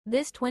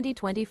This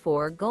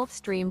 2024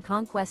 Gulfstream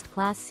Conquest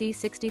Class C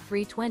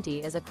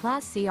 6320 is a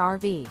Class C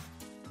RV.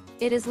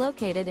 It is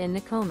located in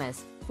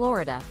Nokomis,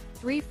 Florida,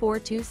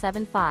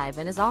 34275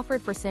 and is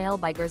offered for sale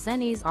by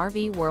Gerzeny's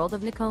RV World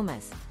of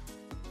Nokomis.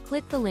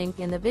 Click the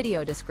link in the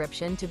video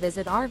description to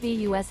visit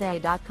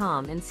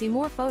RVUSA.com and see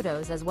more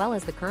photos as well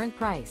as the current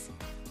price.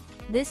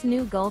 This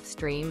new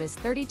Gulfstream is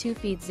 32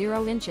 feet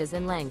 0 inches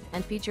in length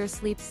and features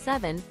sleeps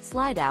 7,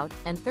 Slideout,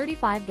 and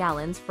 35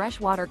 gallons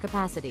freshwater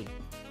capacity.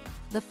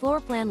 The floor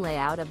plan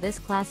layout of this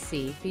Class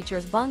C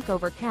features bunk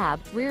over cab,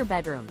 rear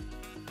bedroom.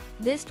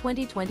 This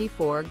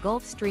 2024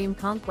 Gulfstream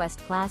Conquest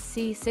Class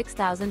C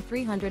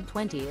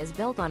 6320 is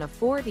built on a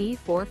Ford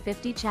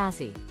E450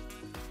 chassis.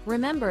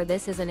 Remember,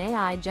 this is an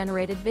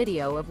AI-generated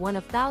video of one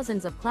of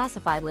thousands of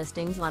classified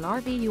listings on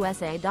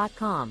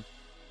RVUSA.com.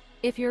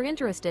 If you're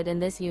interested in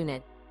this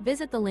unit,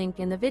 visit the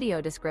link in the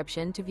video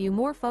description to view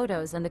more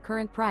photos and the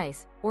current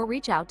price, or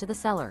reach out to the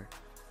seller.